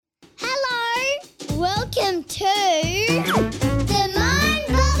Welcome to the Mind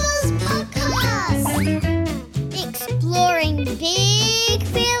Bubbles Podcast. Exploring big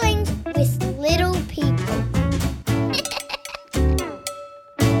feelings with little people.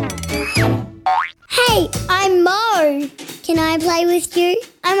 Hey, I'm Mo. Can I play with you?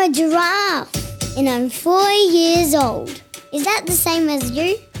 I'm a giraffe and I'm 4 years old. Is that the same as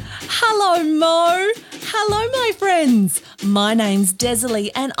you? Hello, Mo. Hello, my friends. My name's Desalie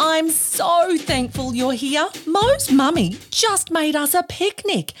and I'm so thankful you're here. Mo's mummy just made us a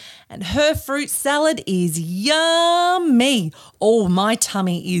picnic and her fruit salad is yummy. Oh, my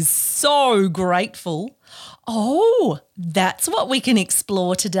tummy is so grateful. Oh, that's what we can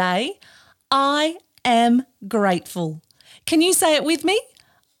explore today. I am grateful. Can you say it with me?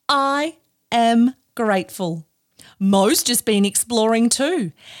 I am grateful. Mo's just been exploring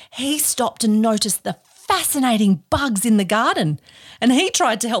too. He stopped and noticed the fascinating bugs in the garden and he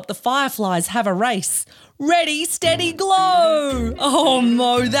tried to help the fireflies have a race. Ready, steady, glow. Oh,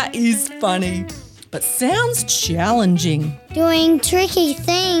 Mo, that is funny, but sounds challenging. Doing tricky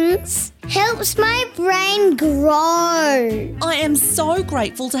things helps my brain grow. I am so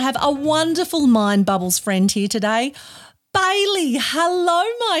grateful to have a wonderful Mind Bubbles friend here today. Bailey, hello,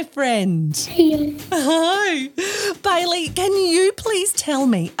 my friend. Hello. Hi. Bailey, can you please tell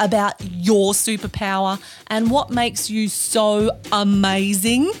me about your superpower and what makes you so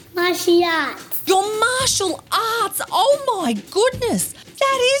amazing? Martial arts. Your martial arts. Oh, my goodness.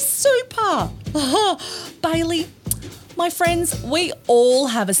 That is super. Bailey, my friends, we all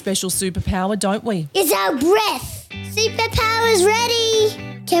have a special superpower, don't we? It's our breath. Superpowers ready.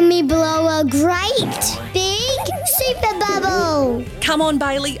 Can we blow a great big super bubble? Come on,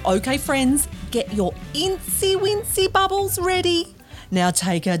 Bailey. Okay, friends, get your incy-wincy bubbles ready. Now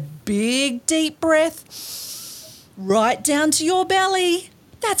take a big deep breath right down to your belly.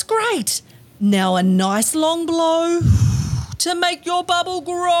 That's great. Now a nice long blow to make your bubble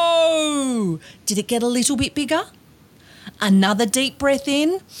grow. Did it get a little bit bigger? Another deep breath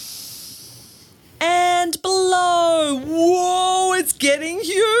in. And blow. Whoa, it's getting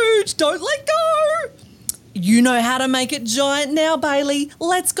huge. Don't let go. You know how to make it giant now, Bailey.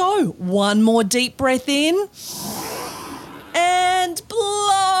 Let's go. One more deep breath in. And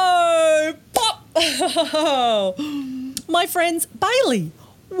blow. Pop. My friends, Bailey,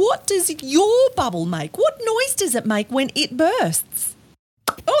 what does your bubble make? What noise does it make when it bursts?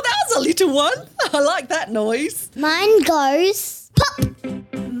 Oh, that was a little one. I like that noise. Mine goes pop.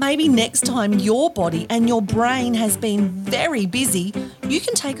 Maybe next time your body and your brain has been very busy, you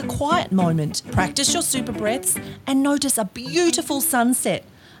can take a quiet moment, practice your super breaths and notice a beautiful sunset,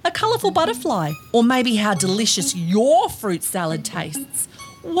 a colourful butterfly, or maybe how delicious your fruit salad tastes.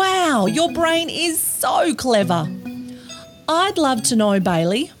 Wow, your brain is so clever. I'd love to know,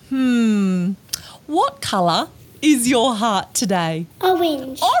 Bailey, what colour is your heart today?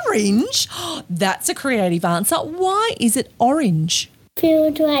 Orange. Orange? That's a creative answer. Why is it orange?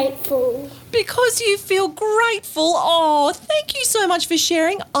 Feel grateful. Because you feel grateful. Oh, thank you so much for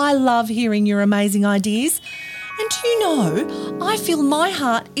sharing. I love hearing your amazing ideas. And do you know, I feel my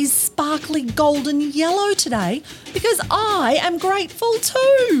heart is sparkly golden yellow today because I am grateful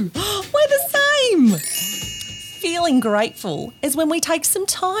too. We're the same. Feeling grateful is when we take some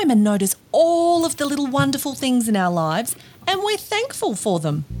time and notice all of the little wonderful things in our lives and we're thankful for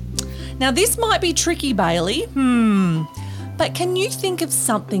them. Now, this might be tricky, Bailey. But can you think of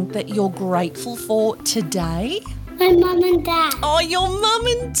something that you're grateful for today? My mum and dad. Oh, your mum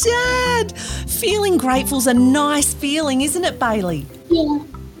and dad. Feeling grateful's a nice feeling, isn't it, Bailey? Yeah.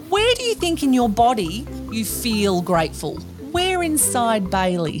 Where do you think in your body you feel grateful? Where inside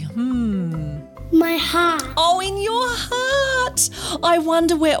Bailey? My heart. Oh, in your heart. I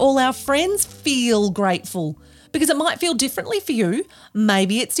wonder where all our friends feel grateful. Because it might feel differently for you.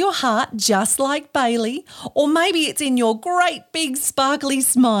 Maybe it's your heart, just like Bailey, or maybe it's in your great big sparkly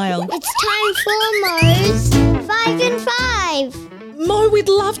smile. It's time for Mo's 5 and 5. Mo, we'd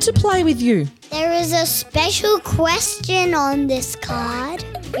love to play with you. There is a special question on this card.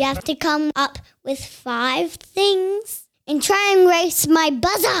 You have to come up with 5 things and try and race my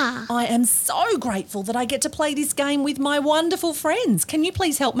buzzer. I am so grateful that I get to play this game with my wonderful friends. Can you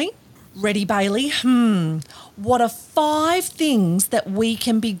please help me? Ready, Bailey? What are 5 things that we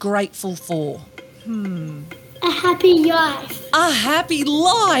can be grateful for? A happy life. A happy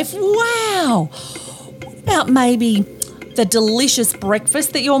life. Wow. What about maybe the delicious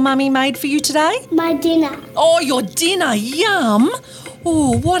breakfast that your mummy made for you today? My dinner. Oh, your dinner. Yum.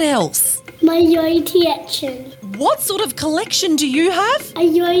 Oh, what else? My Yoichi action. What sort of collection do you have? A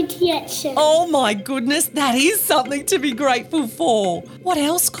Yoichi action. Oh my goodness, that is something to be grateful for. What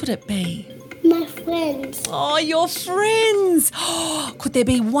else could it be? My friends. Oh, your friends. Could there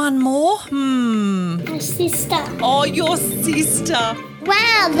be one more? My sister. Oh, your sister.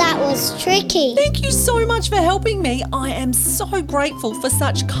 Wow, that was tricky. Thank you so much for helping me. I am so grateful for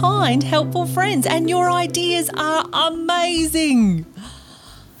such kind, helpful friends, and your ideas are amazing.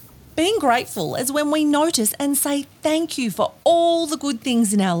 Being grateful is when we notice and say thank you for all the good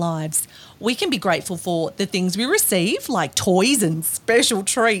things in our lives. We can be grateful for the things we receive, like toys and special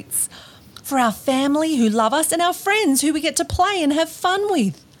treats, for our family who love us and our friends who we get to play and have fun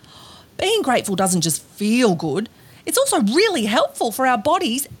with. Being grateful doesn't just feel good, it's also really helpful for our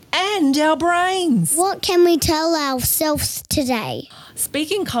bodies and our brains. What can we tell ourselves today?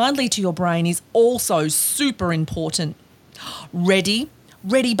 Speaking kindly to your brain is also super important. Ready,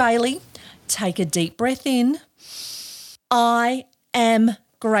 Bailey? Take a deep breath in. I am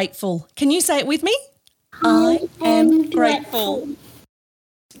grateful. Can you say it with me? I am grateful.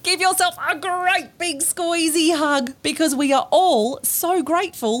 Give yourself a great big squeezy hug because we are all so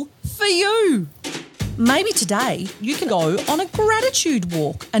grateful for you. Maybe today you can go on a gratitude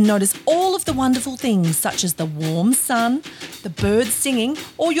walk and notice all of the wonderful things such as the warm sun, the birds singing,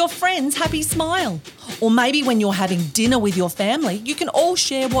 or your friend's happy smile. Or maybe when you're having dinner with your family, you can all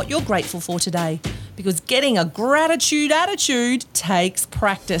share what you're grateful for today because getting a gratitude attitude takes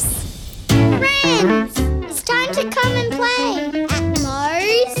practice. Friends, it's time to come and play at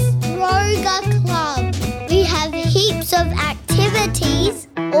Mo's Roga Club. We have heaps of activities,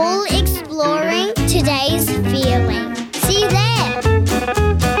 all exploring today's feeling. See you there.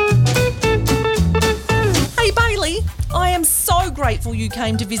 Hey Bailey, I am so grateful you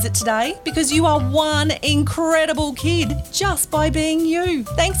came to visit today because you are one incredible kid just by being you.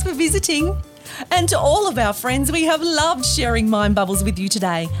 Thanks for visiting. And to all of our friends, we have loved sharing Mind Bubbles with you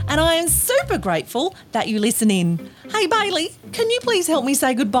today, and I am super grateful that you listen in. Hey Bailey, can you please help me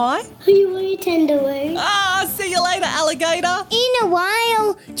say goodbye? See you later, alligator. in a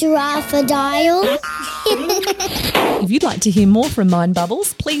while, Giraffadile. If you'd like to hear more from Mind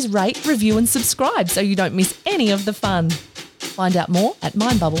Bubbles, please rate, review and subscribe so you don't miss any of the fun. Find out more at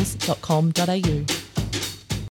mindbubbles.com.au.